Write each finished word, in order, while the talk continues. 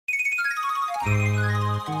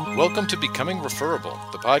Welcome to Becoming Referable,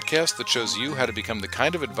 the podcast that shows you how to become the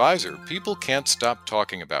kind of advisor people can't stop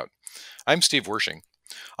talking about. I'm Steve Wershing.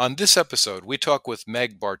 On this episode, we talk with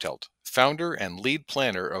Meg Bartelt, founder and lead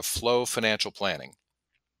planner of Flow Financial Planning.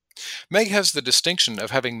 Meg has the distinction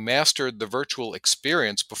of having mastered the virtual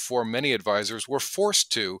experience before many advisors were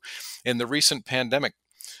forced to in the recent pandemic.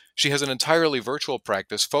 She has an entirely virtual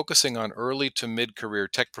practice focusing on early to mid-career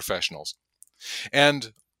tech professionals.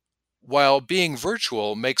 And while being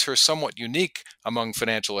virtual makes her somewhat unique among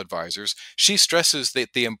financial advisors, she stresses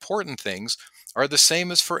that the important things are the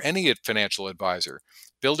same as for any financial advisor: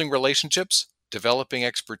 building relationships, developing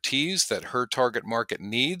expertise that her target market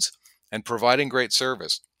needs, and providing great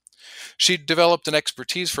service. She developed an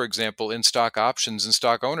expertise, for example, in stock options and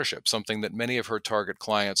stock ownership, something that many of her target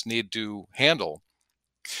clients need to handle.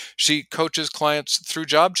 She coaches clients through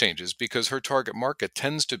job changes because her target market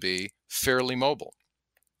tends to be fairly mobile.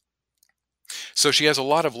 So she has a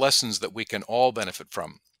lot of lessons that we can all benefit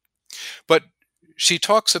from. But she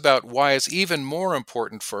talks about why it's even more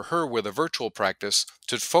important for her with a virtual practice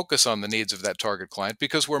to focus on the needs of that target client,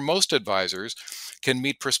 because where most advisors can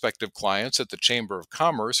meet prospective clients at the Chamber of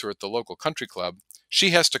Commerce or at the local country club, she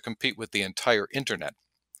has to compete with the entire internet.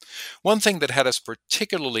 One thing that had us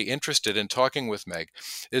particularly interested in talking with Meg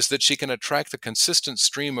is that she can attract a consistent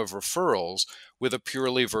stream of referrals with a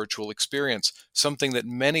purely virtual experience, something that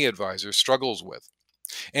many advisors struggles with.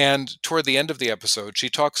 And toward the end of the episode, she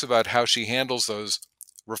talks about how she handles those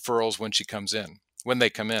referrals when they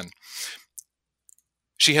come in.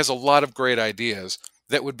 She has a lot of great ideas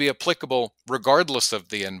that would be applicable regardless of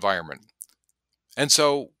the environment. And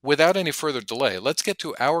so, without any further delay, let's get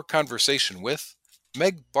to our conversation with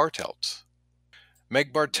Meg Bartelt.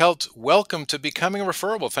 Meg Bartelt, welcome to Becoming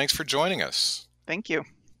Referable. Thanks for joining us. Thank you.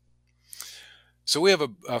 So we have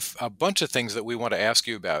a bunch of things that we want to ask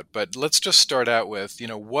you about, but let's just start out with,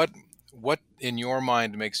 what in your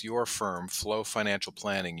mind makes your firm, Flow Financial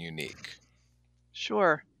Planning, unique?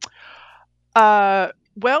 Sure.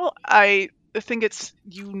 Well, I think it's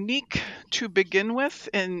unique to begin with,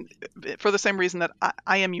 and for the same reason that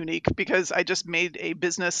I am unique, because I just made a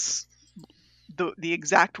business the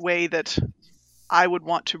exact way that I would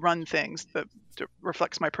want to run things, that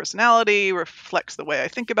reflects my personality, reflects the way I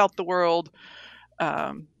think about the world.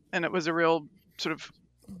 And it was a real sort of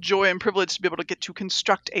joy and privilege to be able to get to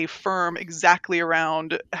construct a firm exactly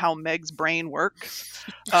around how Meg's brain works.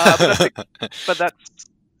 But that's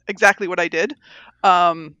exactly what I did.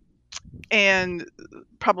 And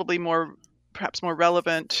probably perhaps more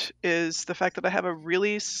relevant is the fact that I have a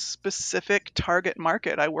really specific target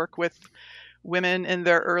market. I work with women in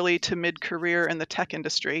their early to mid-career in the tech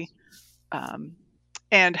industry,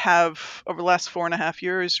 and have, over the last 4.5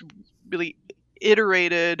 years, really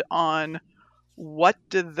iterated on what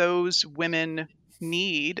do those women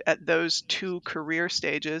need at those two career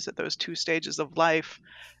stages, at those two stages of life,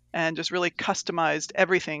 and just really customized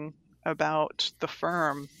everything about the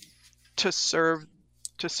firm to serve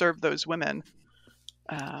those women.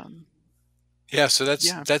 Yeah, so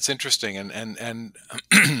that's interesting, and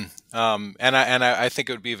I think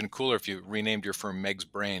it would be even cooler if you renamed your firm Meg's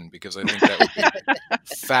Brain, because I think that would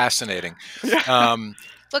be fascinating.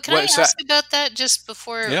 Well, can I ask about that just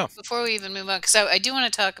before we even move on? Because I do want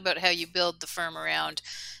to talk about how you build the firm around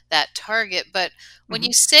that target. But when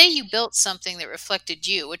you say you built something that reflected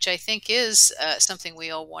you, which I think is something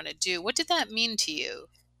we all want to do, what did that mean to you?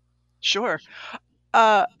 Sure.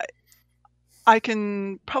 I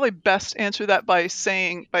can probably best answer that by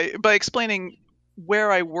explaining where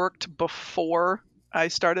I worked before I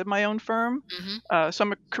started my own firm. So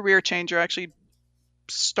I'm a career changer. I actually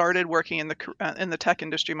started working in the tech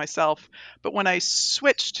industry myself, but when I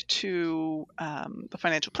switched to the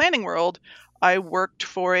financial planning world, I worked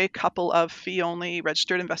for a couple of fee-only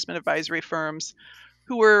registered investment advisory firms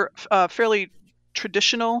who were fairly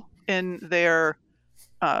traditional in their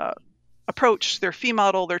approach, their fee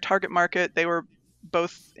model, their target market. They were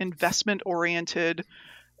both investment oriented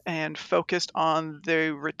and focused on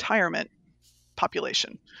the retirement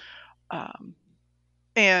population.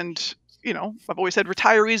 And I've always said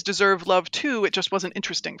retirees deserve love too. It just wasn't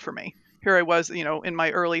interesting for me. Here I was, in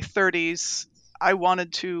my early 30s. I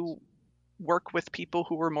wanted to work with people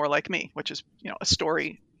who were more like me, which is, a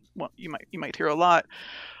story you might hear a lot.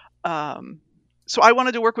 So I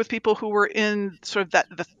wanted to work with people who were in sort of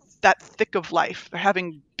that thick of life. They're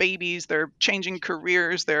having babies, they're changing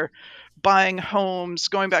careers, they're buying homes,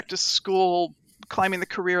 going back to school, climbing the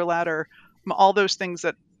career ladder, all those things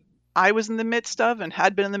that I was in the midst of and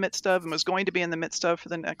had been in the midst of and was going to be in the midst of for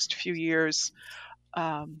the next few years.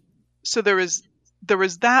 So there was there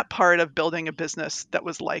was that part of building a business that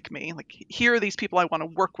was like me. Like, here are these people I want to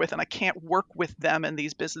work with, and I can't work with them in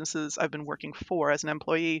these businesses I've been working for as an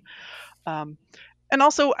employee. And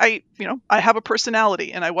also, I have a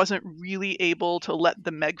personality, and I wasn't really able to let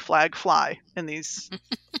the Meg flag fly in these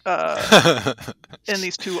in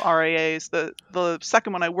these two RIAs. The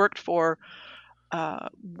second one I worked for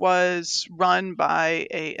was run by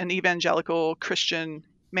an evangelical Christian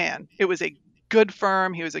man. It was a good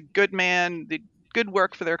firm. He was a good man. Did good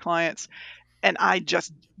work for their clients, and I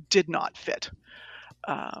just did not fit.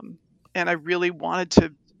 And I really wanted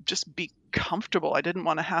to just be comfortable. I didn't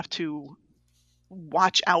want to have to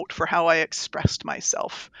watch out for how I expressed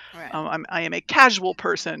myself. Right. I am a casual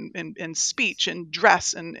person in speech and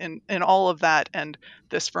dress and all of that. And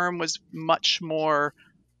this firm was much more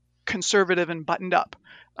conservative and buttoned up.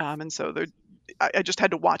 And so I just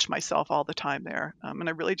had to watch myself all the time there. And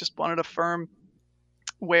I really just wanted a firm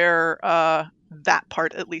where that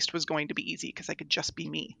part at least was going to be easy, because I could just be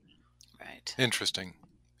me. Right. Interesting.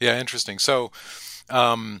 Yeah, interesting. So,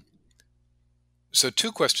 so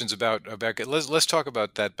two questions about let's talk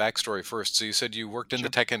about that backstory first. So you said you worked in the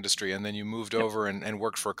tech industry, and then you moved over and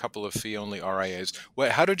worked for a couple of fee-only RIAs.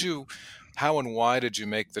 How and why did you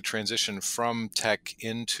make the transition from tech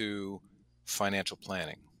into financial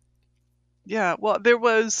planning? Yeah, well, there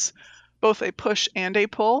was both a push and a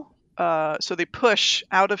pull. So the push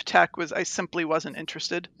out of tech was I simply wasn't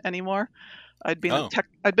interested anymore. I'd been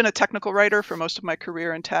a technical writer for most of my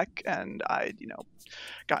career in tech, and I'd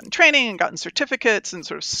gotten training and gotten certificates and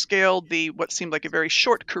sort of scaled what seemed like a very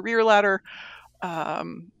short career ladder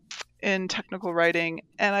in technical writing,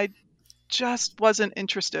 and I just wasn't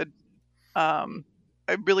interested.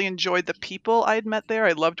 I really enjoyed the people I had met there.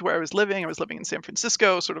 I loved where I was living. I was living in San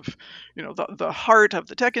Francisco, sort of, the heart of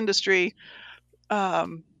the tech industry,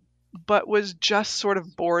 but was just sort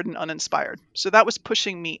of bored and uninspired. So that was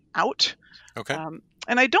pushing me out. Okay.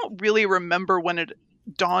 And I don't really remember when it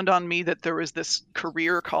dawned on me that there was this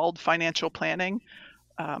career called financial planning.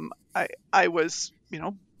 I was,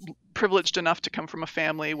 privileged enough to come from a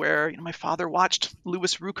family where my father watched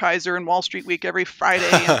Louis Rukeyser and Wall Street Week every Friday,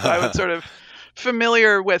 and so I was sort of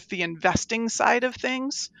familiar with the investing side of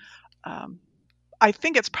things. I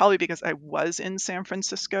think it's probably because I was in San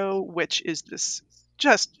Francisco, which is this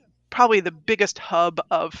just probably the biggest hub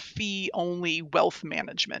of fee-only wealth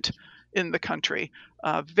management in the country.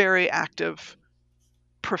 Very active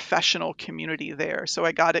professional community there. So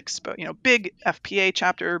I got exposed, big FPA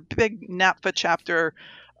chapter, big NAPFA chapter.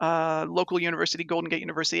 Local university, Golden Gate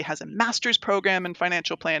University, has a master's program in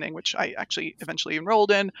financial planning, which I actually eventually enrolled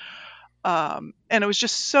in. And it was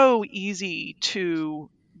just so easy to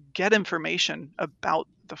get information about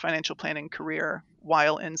the financial planning career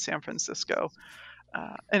while in San Francisco.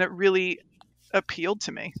 And it really appealed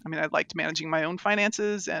to me. I mean, I liked managing my own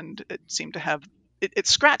finances, and it seemed to have, it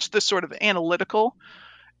scratched the sort of analytical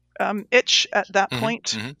itch at that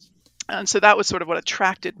point. Mm-hmm. And so that was sort of what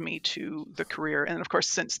attracted me to the career. And of course,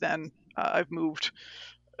 since then, I've moved.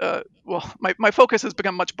 My focus has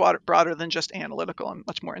become much broader than just analytical. I'm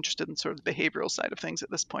much more interested in sort of the behavioral side of things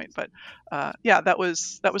at this point. But that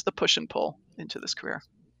was the push and pull into this career.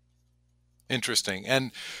 Interesting.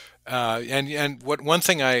 And what one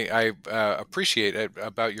thing I appreciate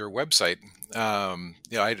about your website,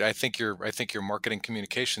 I think your marketing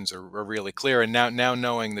communications are really clear. And now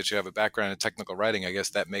knowing that you have a background in technical writing, I guess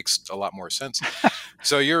that makes a lot more sense.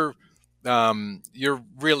 So you're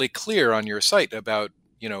really clear on your site about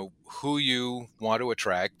who you want to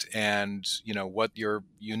attract and what your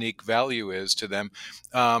unique value is to them.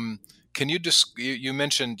 Can you you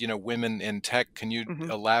mentioned women in tech? Can you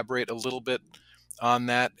elaborate a little bit on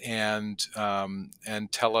that and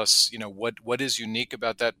tell us what is unique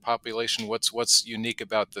about that population? What's unique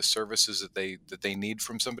about the services that they need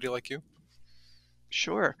from somebody like you?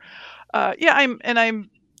 Sure.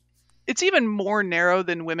 It's even more narrow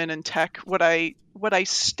than women in tech. What I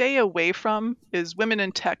stay away from is women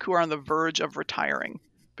in tech who are on the verge of retiring,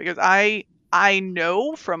 because I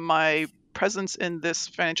know from my presence in this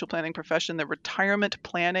financial planning profession that retirement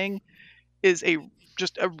planning is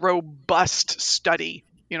just a robust study.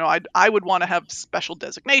 I would want to have special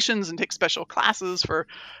designations and take special classes for,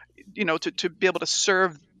 to be able to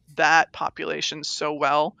serve that population so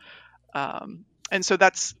well. And so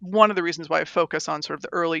that's one of the reasons why I focus on sort of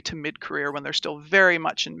the early to mid-career, when they're still very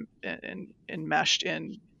much enmeshed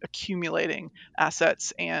in accumulating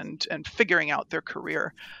assets and figuring out their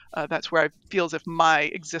career. That's where I feel as if my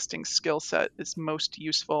existing skill set is most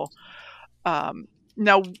useful.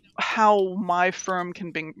 Now, how my firm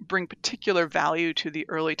can bring particular value to the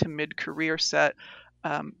early to mid-career set,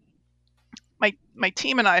 my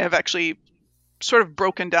team and I have actually sort of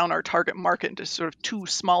broken down our target market into sort of 2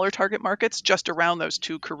 smaller target markets just around those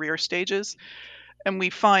 2 career stages. And we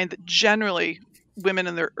find that generally women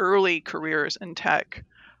in their early careers in tech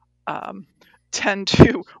tend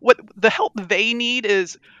to, what the help they need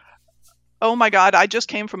is, oh my God, I just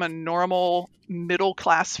came from a normal middle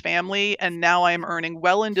class family and now I'm earning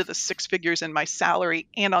well into the 6 figures in my salary.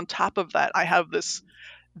 And on top of that, I have this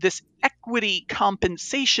equity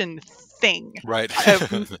compensation thing. Right.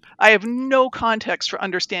 I have no context for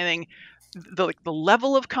understanding the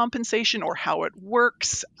level of compensation or how it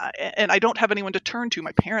works, and I don't have anyone to turn to.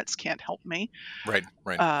 My parents can't help me. Right.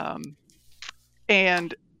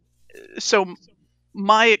 And so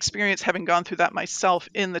my experience, having gone through that myself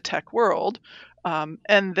in the tech world,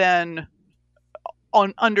 and then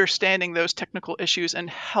on understanding those technical issues and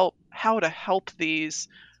how to help these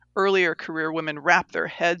earlier career women wrap their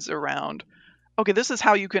heads around, okay, this is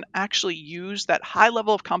how you can actually use that high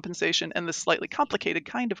level of compensation and the slightly complicated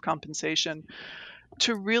kind of compensation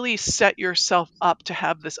to really set yourself up to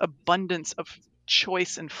have this abundance of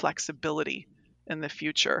choice and flexibility in the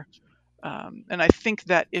future. And I think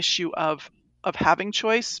that issue of having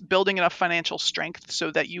choice, building enough financial strength so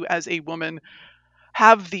that you as a woman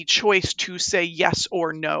have the choice to say yes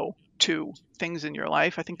or no to things in your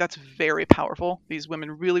life, I think that's very powerful. These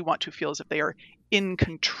women really want to feel as if they are in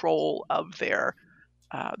control of their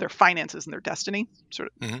finances and their destiny,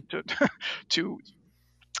 sort of, to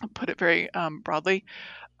put it very broadly.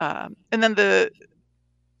 And then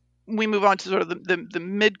we move on to sort of the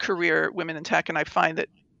mid-career women in tech, and I find that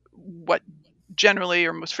what generally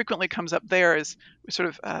or most frequently comes up there is we sort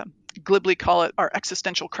of glibly call it our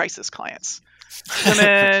existential crisis clients.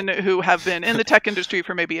 Women who have been in the tech industry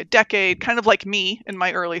for maybe a decade, kind of like me in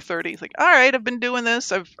my early 30s, like, all right, I've been doing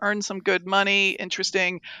this, I've earned some good money,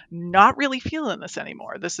 interesting, not really feeling this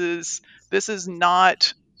anymore. This is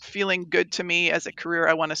not feeling good to me as a career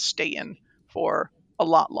I want to stay in for a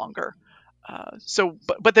lot longer.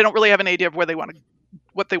 But they don't really have an idea of what they want to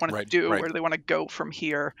do, where they want to go from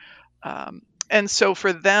here. And so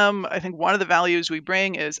for them, I think one of the values we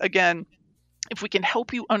bring is, again, if we can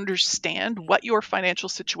help you understand what your financial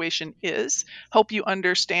situation is, help you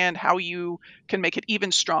understand how you can make it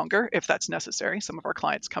even stronger if that's necessary. Some of our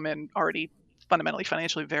clients come in already fundamentally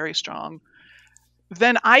financially very strong.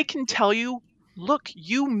 Then I can tell you, look,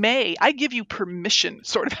 I give you permission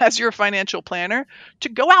sort of as your financial planner to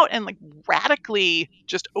go out and radically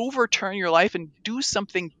just overturn your life and do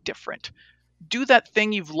something different. Do that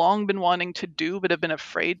thing you've long been wanting to do, but have been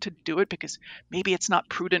afraid to do it because maybe it's not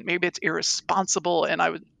prudent, maybe it's irresponsible. And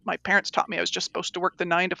my parents taught me I was just supposed to work the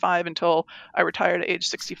 9 to 5 until I retired at age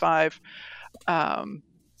 65.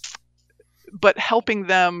 But helping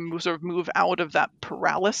them sort of move out of that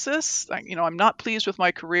paralysis. I'm not pleased with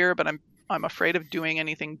my career, but I'm afraid of doing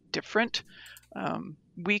anything different.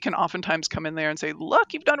 We can oftentimes come in there and say,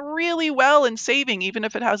 look, you've done really well in saving, even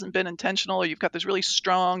if it hasn't been intentional, or you've got this really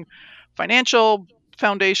strong financial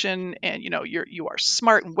foundation, and you are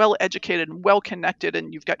smart and well educated and well connected,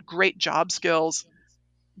 and you've got great job skills.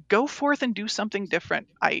 Go forth and do something different.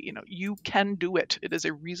 You can do it. It is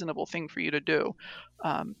a reasonable thing for you to do.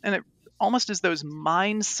 And it almost is those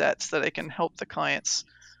mindsets that I can help the clients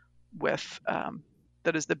with.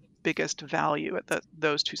 That is the biggest value at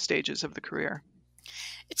those 2 stages of the career.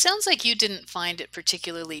 It sounds like you didn't find it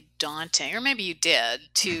particularly daunting, or maybe you did,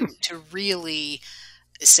 to really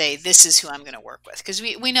say, this is who I'm going to work with, because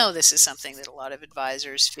we know this is something that a lot of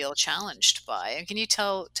advisors feel challenged by. And can you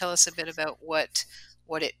tell us a bit about what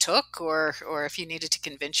it took, or if you needed to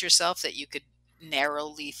convince yourself that you could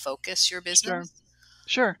narrowly focus your business?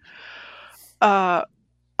 Sure. I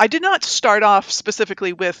did not start off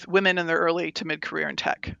specifically with women in their early to mid-career in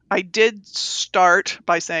tech. I did start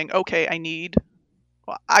by saying, okay,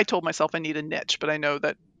 I told myself I need a niche, but I know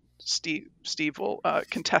that Steve will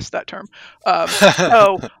contest that term.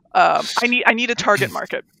 I need a target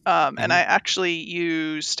market, and I actually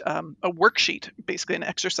used a worksheet, basically an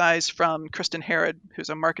exercise from Kristen Herod, who's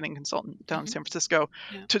a marketing consultant down in San Francisco,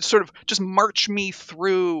 to sort of just march me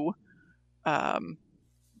through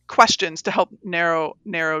questions to help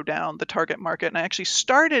narrow down the target market. And I actually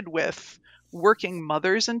started with working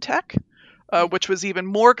mothers in tech, which was even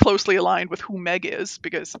more closely aligned with who Meg is,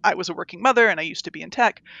 because I was a working mother and I used to be in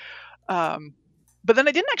tech. But then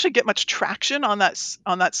I didn't actually get much traction on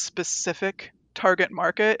that specific target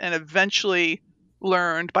market, and eventually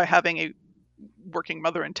learned by having a working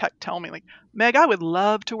mother in tech tell me, like, Meg, I would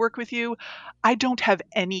love to work with you. I don't have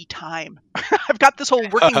any time. I've got this whole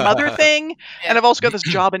working mother thing, and I've also got this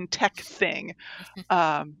job in tech thing.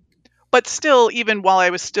 But still, even while I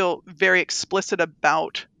was still very explicit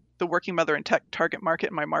about the working mother in tech target market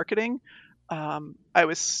in my marketing, I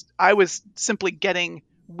was simply getting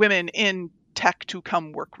women in tech to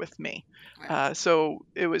come work with me. Right. So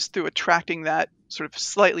it was through attracting that sort of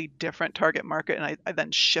slightly different target market, and I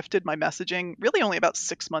then shifted my messaging really only about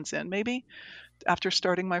 6 months in, maybe, after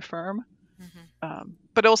starting my firm.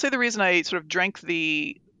 But I'll say the reason I sort of drank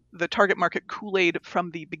the target market Kool-Aid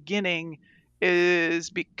from the beginning is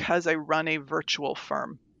because I run a virtual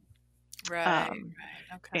firm. Right.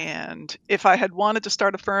 Okay. And if I had wanted to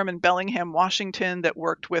start a firm in Bellingham, Washington that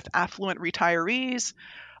worked with affluent retirees,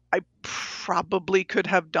 I probably could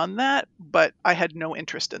have done that, but I had no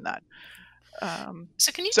interest in that.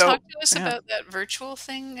 So can you talk to us about that virtual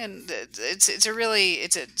thing? And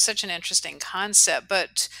it's such an interesting concept.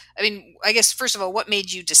 But I mean, I guess first of all, what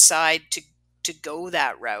made you decide to go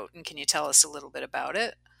that route? And can you tell us a little bit about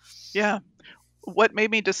it? Yeah, what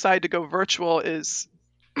made me decide to go virtual is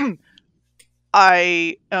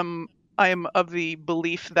I am of the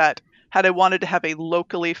belief that had I wanted to have a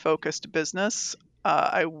locally focused business,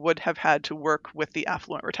 I would have had to work with the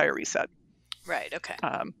affluent retiree set. Right. Okay.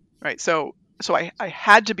 Right. So I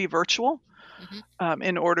had to be virtual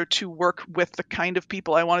in order to work with the kind of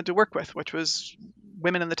people I wanted to work with, which was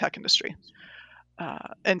women in the tech industry.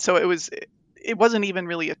 And so it wasn't even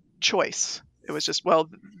really a choice. It was just, well,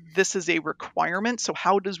 this is a requirement. So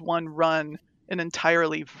how does one run an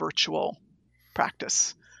entirely virtual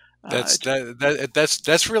practice?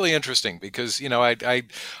 That's really interesting because,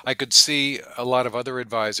 I could see a lot of other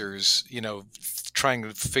advisors, trying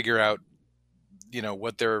to figure out,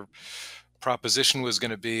 what their proposition was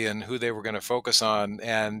going to be and who they were going to focus on,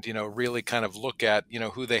 and really kind of look at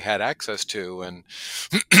who they had access to. And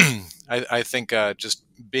I think just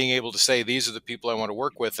being able to say, these are the people I want to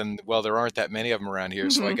work with, and well, there aren't that many of them around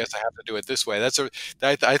here, so I guess I have to do it this way.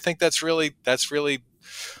 I think that's really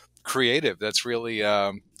creative. That's really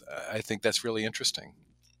I think that's really interesting.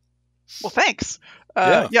 Well, thanks.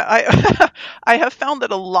 I I have found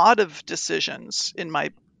that a lot of decisions in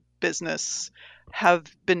my business have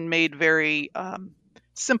been made very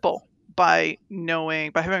simple by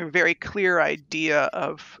having a very clear idea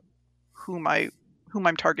of whom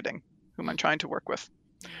I'm targeting, whom I'm trying to work with.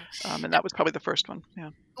 And that was probably the first one. Yeah.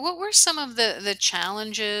 What were some of the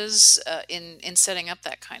challenges in setting up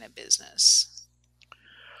that kind of business?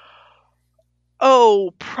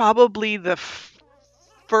 Oh, probably the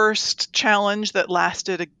first challenge that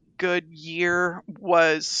lasted a good year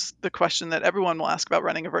was the question that everyone will ask about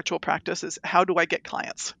running a virtual practice is, how do I get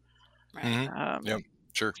clients? Right. Yeah,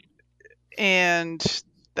 sure. And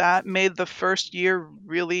that made the first year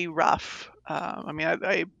really rough. I mean,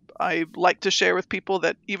 I like to share with people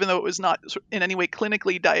that even though it was not in any way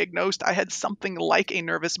clinically diagnosed, I had something like a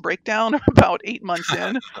nervous breakdown about 8 months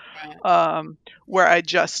in, where I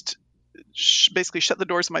just basically shut the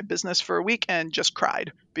doors of my business for a week and just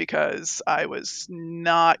cried because I was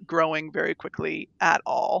not growing very quickly at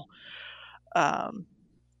all. I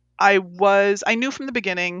knew from the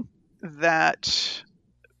beginning that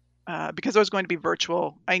because I was going to be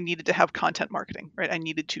virtual, I needed to have content marketing, right? I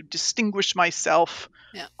needed to distinguish myself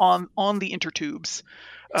on the intertubes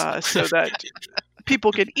so that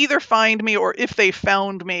people could either find me, or if they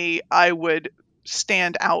found me, I would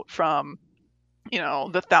stand out from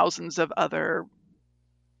the thousands of other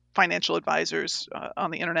financial advisors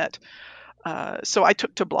on the internet. So I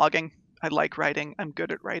took to blogging. I like writing. I'm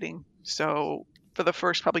good at writing. So for the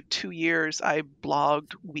first probably 2 years, I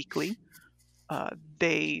blogged weekly.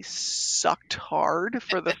 They sucked hard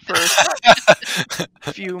for the first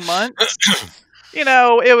few months.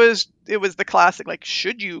 It was the classic, like,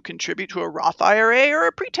 should you contribute to a Roth IRA or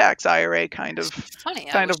a pre-tax IRA kind of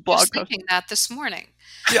funny. I was blog just thinking that this morning.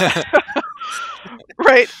 Yeah.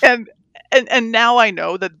 Right. And now I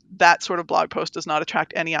know that sort of blog post does not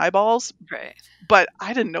attract any eyeballs. Right. But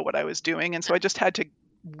I didn't know what I was doing. And so I just had to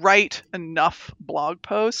write enough blog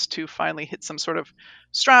posts to finally hit some sort of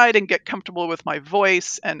stride and get comfortable with my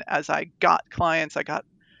voice. And as I got clients, I got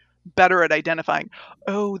better at identifying,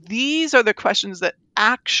 these are the questions that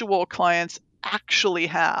actual clients actually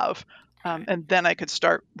have. And then I could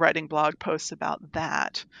start writing blog posts about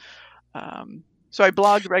that. So I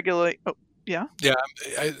blogged regularly. Oh, yeah. Yeah.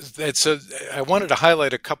 I wanted to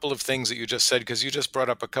highlight a couple of things that you just said, because you just brought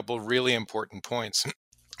up a couple of really important points.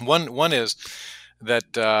 One is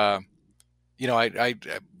that,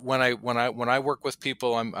 when I work with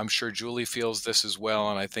people, I'm sure Julie feels this as well,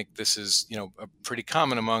 and I think this is pretty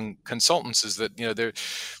common among consultants, is that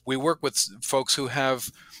we work with folks who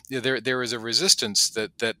have there is a resistance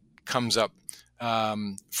that comes up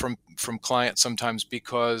from clients sometimes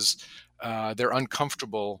because they're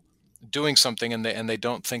uncomfortable doing something and they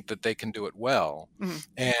don't think that they can do it well,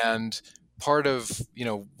 and part of,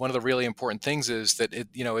 one of the really important things is that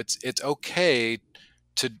it's okay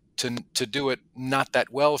to do it not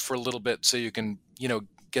that well for a little bit, so you can,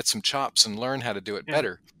 get some chops and learn how to do it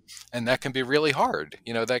better. And that can be really hard.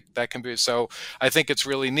 That can be, so I think it's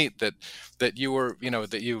really neat that you were,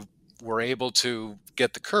 that you were able to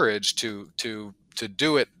get the courage to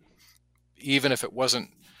do it, even if it wasn't,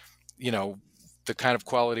 the kind of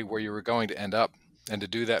quality where you were going to end up, and to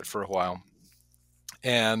do that for a while.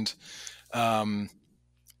 And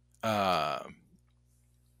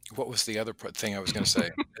what was the other thing I was going to say?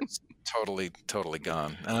 It's totally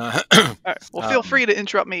gone. All right. Well, feel free to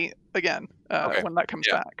interrupt me again when that comes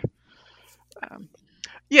back.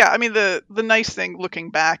 I mean, the nice thing looking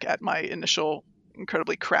back at my initial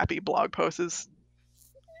incredibly crappy blog posts is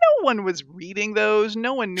no one was reading those.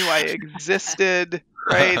 No one knew I existed,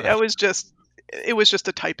 right? It was just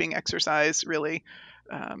a typing exercise, really.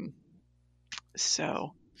 I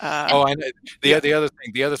know. The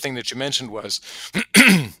other thing that you mentioned was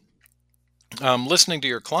listening to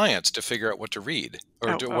your clients to figure out what to read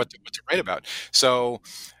or what to write about. So,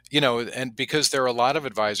 and because there are a lot of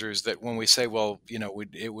advisors that when we say, well,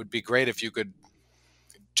 it would be great if you could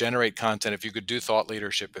generate content, if you could do thought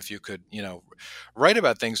leadership, if you could, write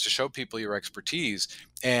about things to show people your expertise,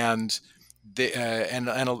 and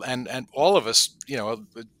and all of us,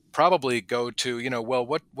 probably go to, well,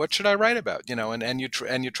 what should I write about? And you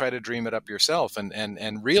try to dream it up yourself.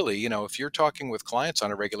 And really, if you're talking with clients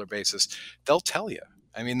on a regular basis, they'll tell you.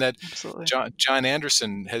 I mean, that Absolutely. John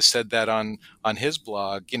Anderson has said that on his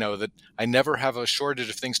blog, that I never have a shortage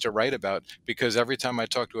of things to write about, because every time I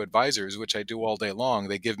talk to advisors, which I do all day long,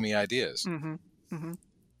 they give me ideas. Mm-hmm. Mm-hmm.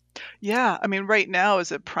 Yeah. I mean, right now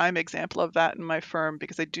is a prime example of that in my firm,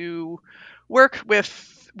 because I do work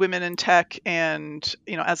with women in tech, and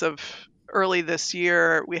as of early this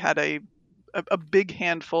year, we had a big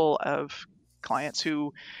handful of clients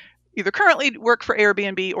who either currently work for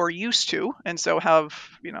Airbnb or used to, and so have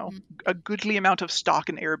a goodly amount of stock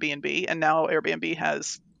in Airbnb, and now Airbnb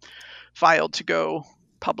has filed to go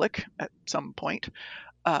public at some point.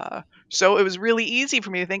 So it was really easy for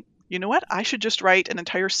me to think, you know what, I should just write an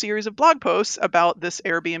entire series of blog posts about this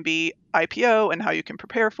Airbnb IPO and how you can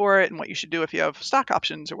prepare for it, and what you should do if you have stock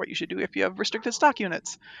options, or what you should do if you have restricted stock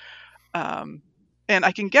units. And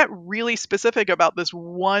I can get really specific about this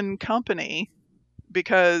one company,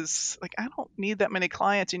 because I don't need that many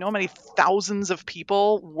clients. How many thousands of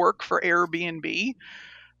people work for Airbnb?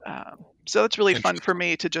 So it's really fun for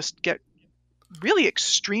me to just get really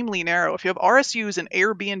extremely narrow. If you have RSUs in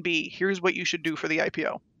Airbnb, here's what you should do for the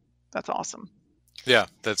IPO. That's awesome. Yeah,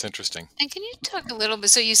 that's interesting. And can you talk a little bit?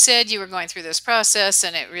 So you said you were going through this process,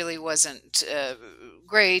 and it really wasn't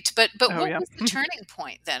great. But what was the turning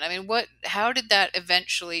point then? I mean, how did that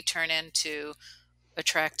eventually turn into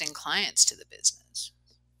attracting clients to the business?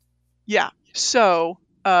 Yeah. So,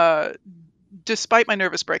 despite my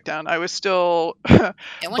nervous breakdown, I was still and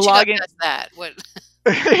once blogging. You got past that, what?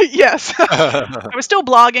 Yes. I was still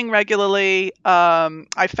blogging regularly.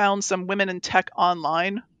 I found some women in tech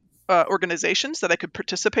online organizations that I could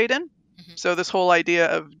participate in. Mm-hmm. So this whole idea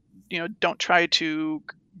of, don't try to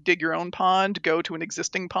dig your own pond, go to an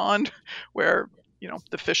existing pond where,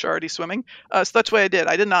 the fish are already swimming. So that's what I did.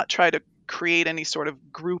 I did not try to create any sort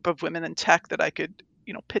of group of women in tech that I could,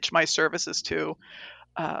 pitch my services to.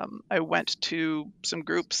 I went to some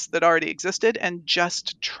groups that already existed and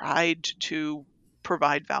just tried to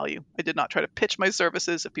provide value. I did not try to pitch my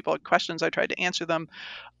services. If people had questions, I tried to answer them.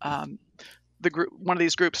 One of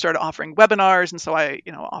these groups started offering webinars, and so I,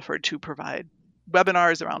 offered to provide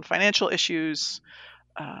webinars around financial issues.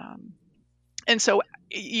 And so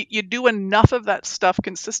you do enough of that stuff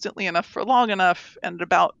consistently enough for long enough, and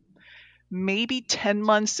about maybe 10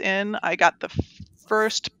 months in, I got the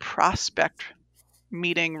first prospect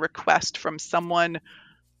meeting request from someone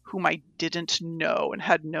whom I didn't know and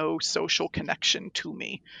had no social connection to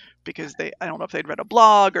me, because I don't know if they'd read a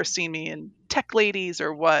blog or seen me in Tech Ladies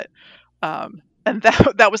or what. And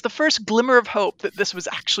that was the first glimmer of hope that this was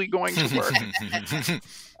actually going to work.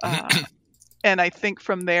 And I think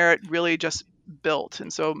from there, it really just built.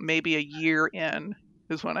 And so maybe a year in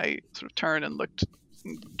is when I sort of turned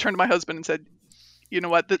to my husband and said, you know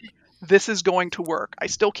what, this is going to work. I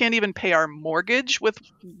still can't even pay our mortgage with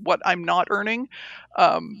what I'm not earning,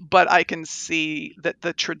 but I can see that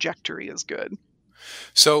the trajectory is good.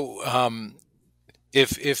 So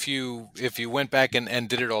if you went back and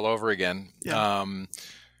did it all over again,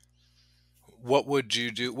 what would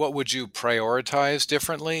you do? What would you prioritize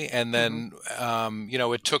differently? And then,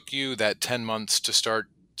 it took you that 10 months to start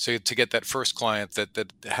to get that first client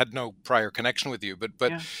that had no prior connection with you. But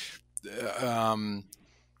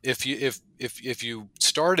if you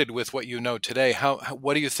started with what you know today,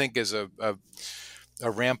 what do you think is a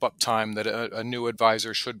ramp up time that a new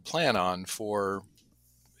advisor should plan on for,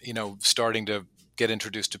 starting to get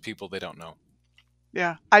introduced to people they don't know?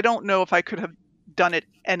 Yeah, I don't know if I could have done it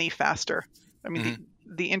any faster. I mean,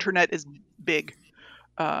 the internet is big,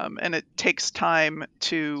 and it takes time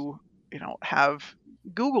to, have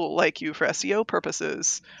Google like you for SEO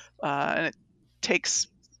purposes, and it takes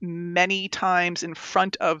many times in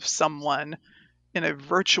front of someone in a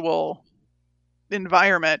virtual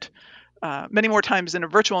environment, many more times in a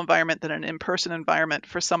virtual environment than an in-person environment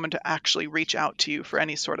for someone to actually reach out to you for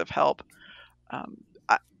any sort of help.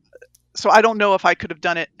 So I don't know if I could have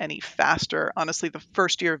done it any faster. Honestly, the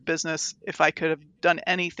first year of business, if I could have done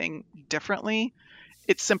anything differently,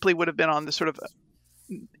 it simply would have been on the sort of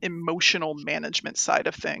emotional management side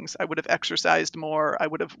of things. I would have exercised more. I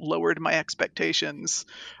would have lowered my expectations.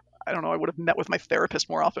 I don't know, I would have met with my therapist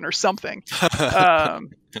more often or something.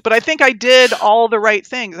 But I think I did all the right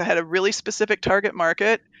things. I had a really specific target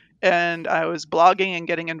market, and I was blogging and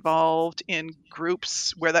getting involved in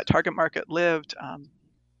groups where that target market lived.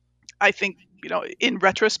 I think, in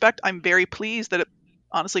retrospect, I'm very pleased that it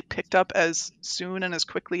honestly picked up as soon and as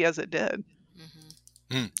quickly as it did.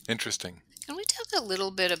 Interesting. Can we talk a little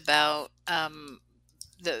bit about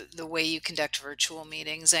the way you conduct virtual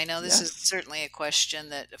meetings? I know this is certainly a question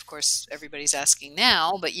that, of course, everybody's asking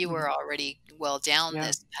now, but you were already well down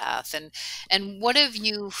this path. And what have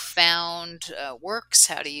you found works?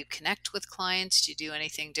 How do you connect with clients? Do you do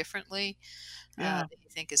anything differently that you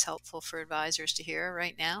think is helpful for advisors to hear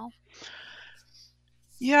right now?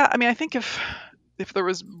 Yeah, I mean, I think if there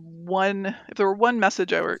were one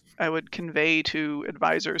message I would convey to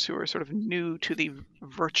advisors who are sort of new to the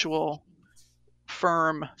virtual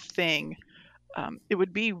firm thing, it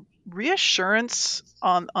would be reassurance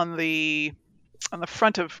on the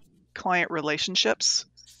front of client relationships.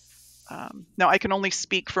 Now, I can only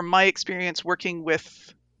speak from my experience working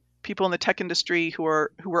with people in the tech industry who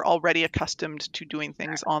are already accustomed to doing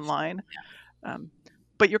things online.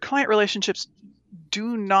 But your client relationships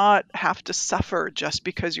do not have to suffer just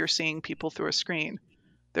because you're seeing people through a screen.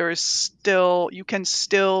 You can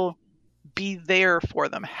still be there for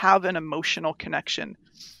them, have an emotional connection,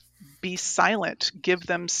 be silent, give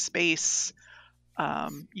them space.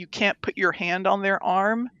 You can't put your hand on their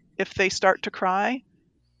arm if they start to cry,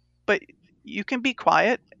 but you can be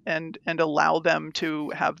quiet and allow them to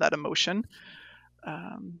have that emotion.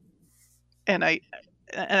 And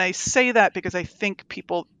I say that because I think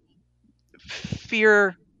people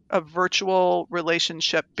fear a virtual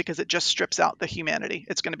relationship because it just strips out the humanity.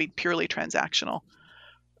 It's going to be purely transactional.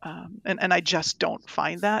 And I just don't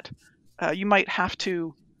find that. You might have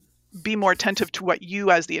to be more attentive to what you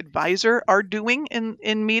as the advisor are doing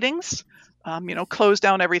in meetings. Close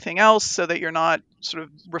down everything else so that you're not sort of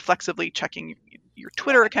reflexively checking your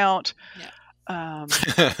Twitter account. Yeah.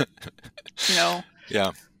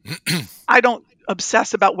 I don't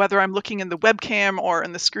obsess about whether I'm looking in the webcam or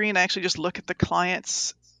in the screen. I actually just look at the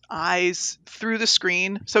client's eyes through the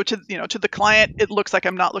screen. So to the client, it looks like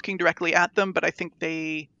I'm not looking directly at them, but I think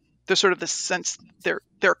there's sort of this sense they're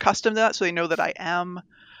accustomed to that, so they know that I am.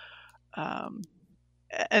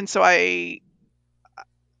 And so I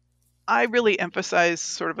really emphasize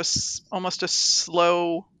sort of almost a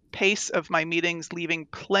slow pace of my meetings, leaving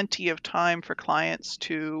plenty of time for clients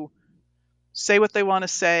to say what they want to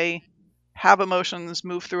say, have emotions,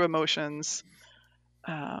 move through emotions.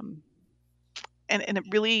 And it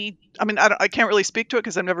really, I mean, I can't really speak to it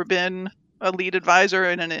because I've never been a lead advisor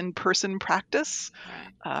in an in-person practice.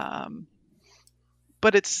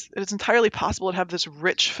 But it's entirely possible to have this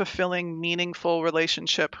rich, fulfilling, meaningful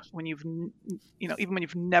relationship when even when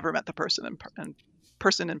you've never met the person in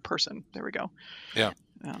person. There we go. Yeah.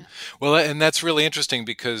 Well, and that's really interesting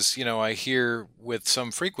because, I hear with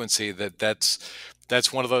some frequency that's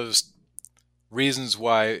one of those reasons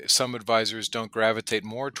why some advisors don't gravitate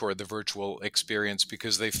more toward the virtual experience,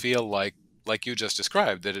 because they feel like you just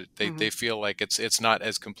described, that they feel like it's not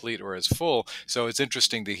as complete or as full. So it's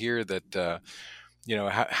interesting to hear that,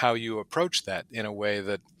 how you approach that in a way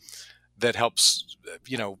that helps,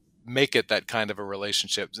 make it that kind of a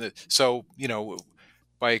relationship. So, we'd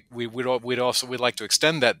like to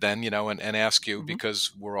extend that then, and ask you,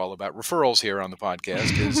 because we're all about referrals here on the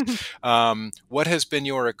podcast, is what has been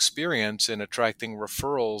your experience in attracting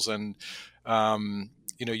referrals? And,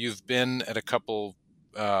 you've been at a couple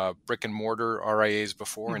brick and mortar RIAs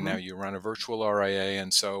before, and now you run a virtual RIA.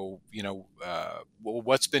 And so,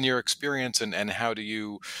 what's been your experience, and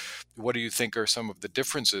what do you think are some of the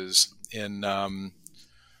differences in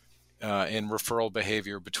in referral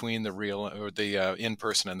behavior between the real or the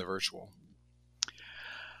in-person and the virtual?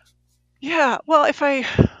 Yeah, well,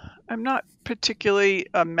 I'm not particularly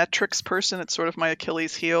a metrics person. It's sort of my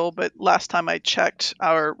Achilles heel. But last time I checked,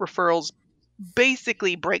 our referrals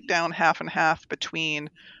basically break down half and half between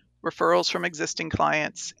referrals from existing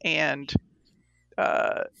clients and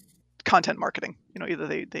content marketing. Either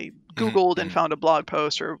they Googled and found a blog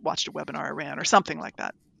post or watched a webinar I ran or something like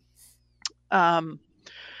that.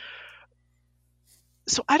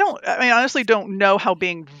 So I honestly don't know how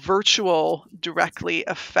being virtual directly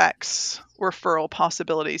affects referral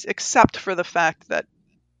possibilities, except for the fact that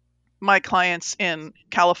my clients in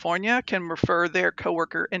California can refer their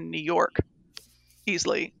coworker in New York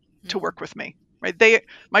easily to work with me. Right?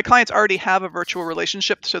 My clients already have a virtual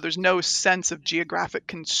relationship, so there's no sense of geographic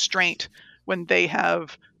constraint when they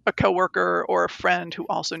have a coworker or a friend who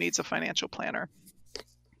also needs a financial planner.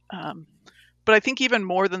 But I think even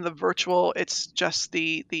more than the virtual, it's just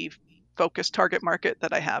the focused target market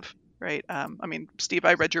that I have, right? Steve,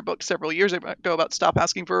 I read your book several years ago about Stop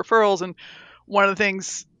Asking for Referrals. And one of the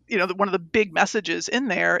things, one of the big messages in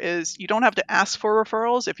there is you don't have to ask for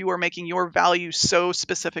referrals if you are making your value so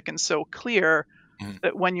specific and so clear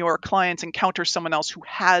that when your clients encounter someone else who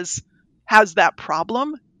has that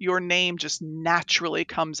problem, your name just naturally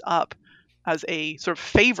comes up as a sort of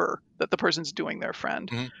favor that the person's doing their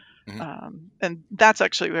friend. And that's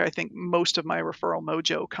actually where I think most of my referral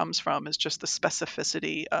mojo comes from, is just the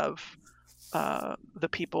specificity of the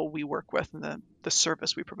people we work with and the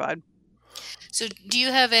service we provide. So do you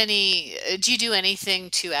do anything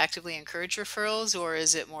to actively encourage referrals, or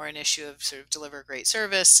is it more an issue of sort of deliver great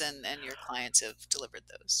service and your clients have delivered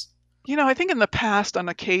those? I think in the past, on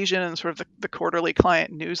occasion, in sort of the quarterly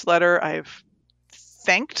client newsletter, I've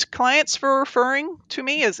thanked clients for referring to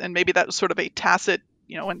me, and maybe that was sort of a tacit,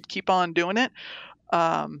 and keep on doing it.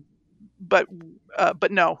 But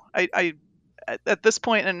no, I at this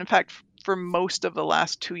point, and in fact, for most of the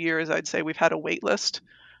last 2 years, I'd say we've had a wait list.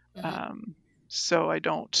 So I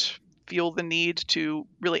don't feel the need to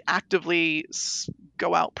really actively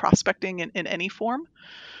go out prospecting in any form.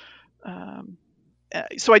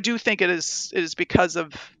 So I do think it is because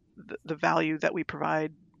of the value that we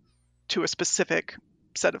provide to a specific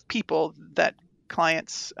set of people that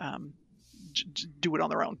clients do it on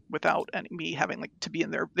their own without me having to be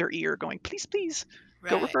in their ear going, please,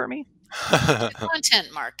 go refer me.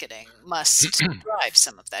 Content marketing must drive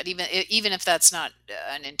some of that, even if that's not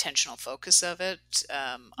an intentional focus of it.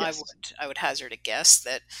 Yes. I would hazard a guess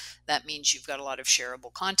that means you've got a lot of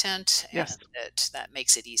shareable content, and yes, that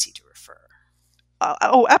makes it easy to refer.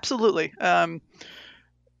 Oh, absolutely. When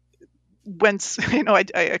I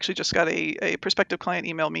actually just got a prospective client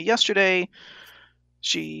email me yesterday.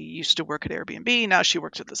 She used to work at Airbnb. Now she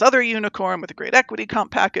works at this other unicorn with a great equity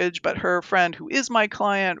comp package, but her friend, who is my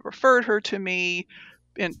client, referred her to me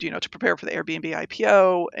and, to prepare for the Airbnb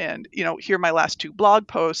IPO. And, here my last 2 blog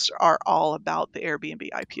posts are all about the Airbnb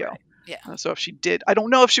IPO. Right. Yeah. So if she did, I don't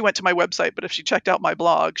know if she went to my website, but if she checked out my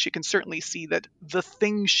blog, she can certainly see that the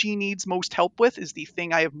thing she needs most help with is the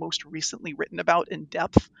thing I have most recently written about in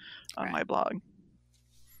depth on my blog.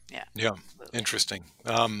 Yeah, interesting.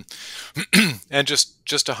 And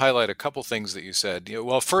just to highlight a couple things that you said.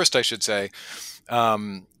 Well, first I should say,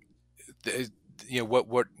 what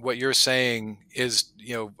you're saying is,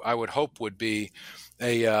 I would hope would be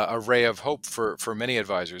a ray of hope for many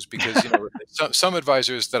advisors, because some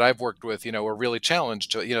advisors that I've worked with, are really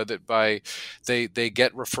challenged. That they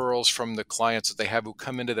get referrals from the clients that they have who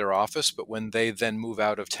come into their office, but when they then move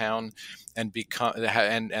out of town and become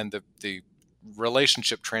and the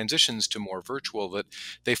relationship transitions to more virtual, that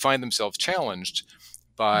they find themselves challenged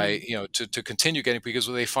by to continue getting, because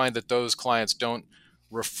they find that those clients don't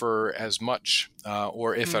refer as much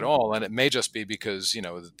or if at all, and it may just be because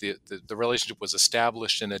the relationship was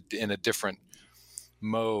established in a different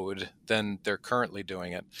mode than they're currently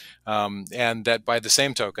doing it, and that by the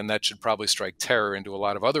same token, that should probably strike terror into a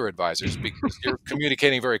lot of other advisors, because you're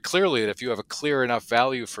communicating very clearly that if you have a clear enough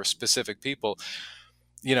value for specific people,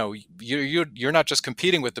 you're not just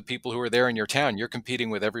competing with the people who are there in your town. You're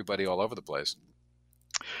competing with everybody all over the place.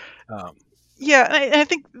 Yeah, and I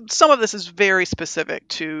think some of this is very specific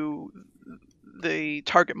to the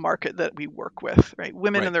target market that we work with, right?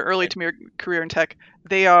 Women in their early to mid-career in tech,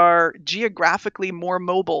 they are geographically more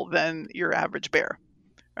mobile than your average bear,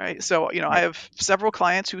 right? So, I have several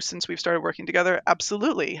clients who, since we've started working together,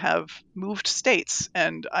 absolutely have moved states,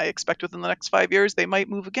 and I expect within the next 5 years they might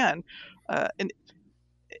move again. And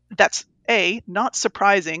that's not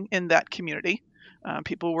surprising in that community.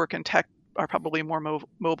 People who work in tech are probably more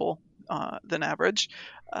mobile than average.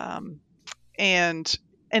 And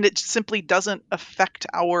and it simply doesn't affect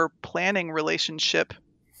our planning relationship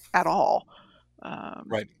at all.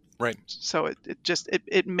 Right. So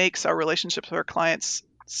it makes our relationships with our clients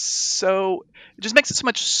it just makes it so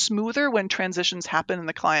much smoother when transitions happen in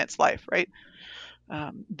the client's life, right?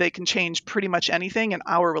 They can change pretty much anything, and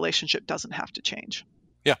our relationship doesn't have to change.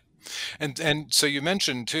 Yeah, and so you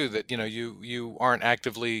mentioned too that you aren't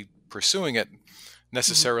actively pursuing it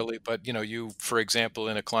necessarily, but you, for example,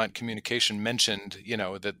 in a client communication mentioned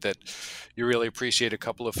that you really appreciate a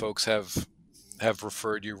couple of folks have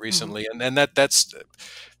referred you recently, and that's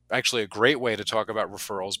actually a great way to talk about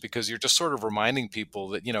referrals, because you're just sort of reminding people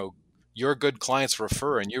that your good clients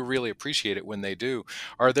refer and you really appreciate it when they do.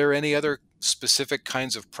 Are there any other specific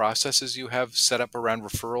kinds of processes you have set up around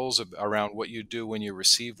referrals, around what you do when you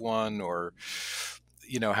receive one, or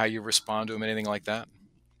how you respond to them, anything like that?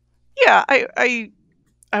 Yeah, I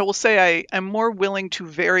will say I'm more willing to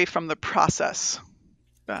vary from the process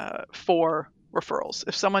for referrals.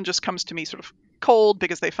 If someone just comes to me sort of cold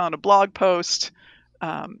because they found a blog post,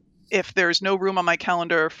 if there's no room on my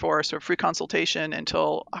calendar for sort of free consultation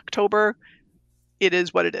until October, it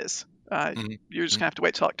is what it is. You're just gonna have to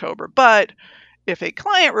wait till October. But if a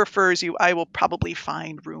client refers you, I will probably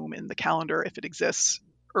find room in the calendar if it exists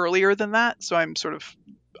earlier than that. So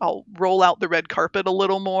I'll roll out the red carpet a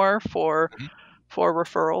little more for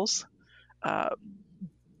referrals.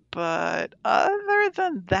 But other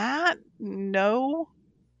than that, no.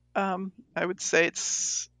 I would say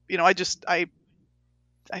it's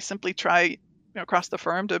I simply try across the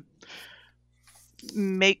firm to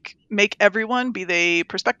make everyone, be they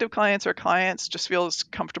prospective clients or clients, just feel as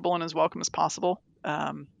comfortable and as welcome as possible.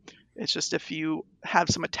 It's just if you have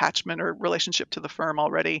some attachment or relationship to the firm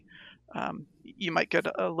already, you might get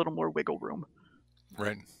a little more wiggle room.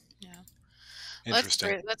 Right. Yeah.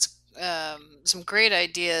 Interesting. That's some great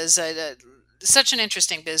ideas. Such an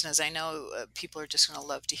interesting business. I know people are just going to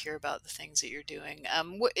love to hear about the things that you're doing.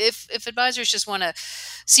 If advisors just want to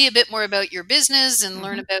see a bit more about your business and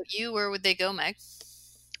learn about you, where would they go, Meg?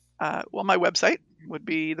 Well, my website would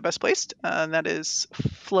be the best place, and that is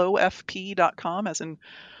flowfp.com, as in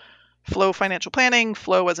flow financial planning,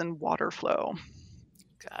 flow as in water flow.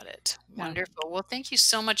 Got it. Wonderful. Well, thank you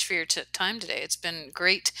so much for your time today. It's been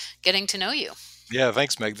great getting to know you. Yeah,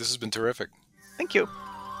 thanks, Meg. This has been terrific. Thank you.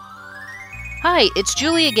 Hi, it's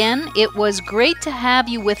Julie again. It was great to have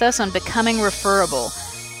you with us on Becoming Referable.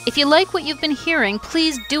 If you like what you've been hearing,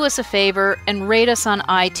 please do us a favor and rate us on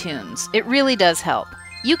iTunes. It really does help.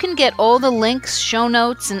 You can get all the links, show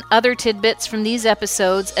notes, and other tidbits from these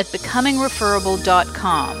episodes at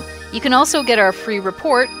becomingreferable.com. You can also get our free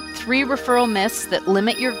report, 3 Referral Myths That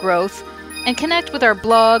Limit Your Growth, and connect with our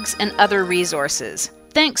blogs and other resources.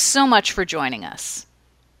 Thanks so much for joining us.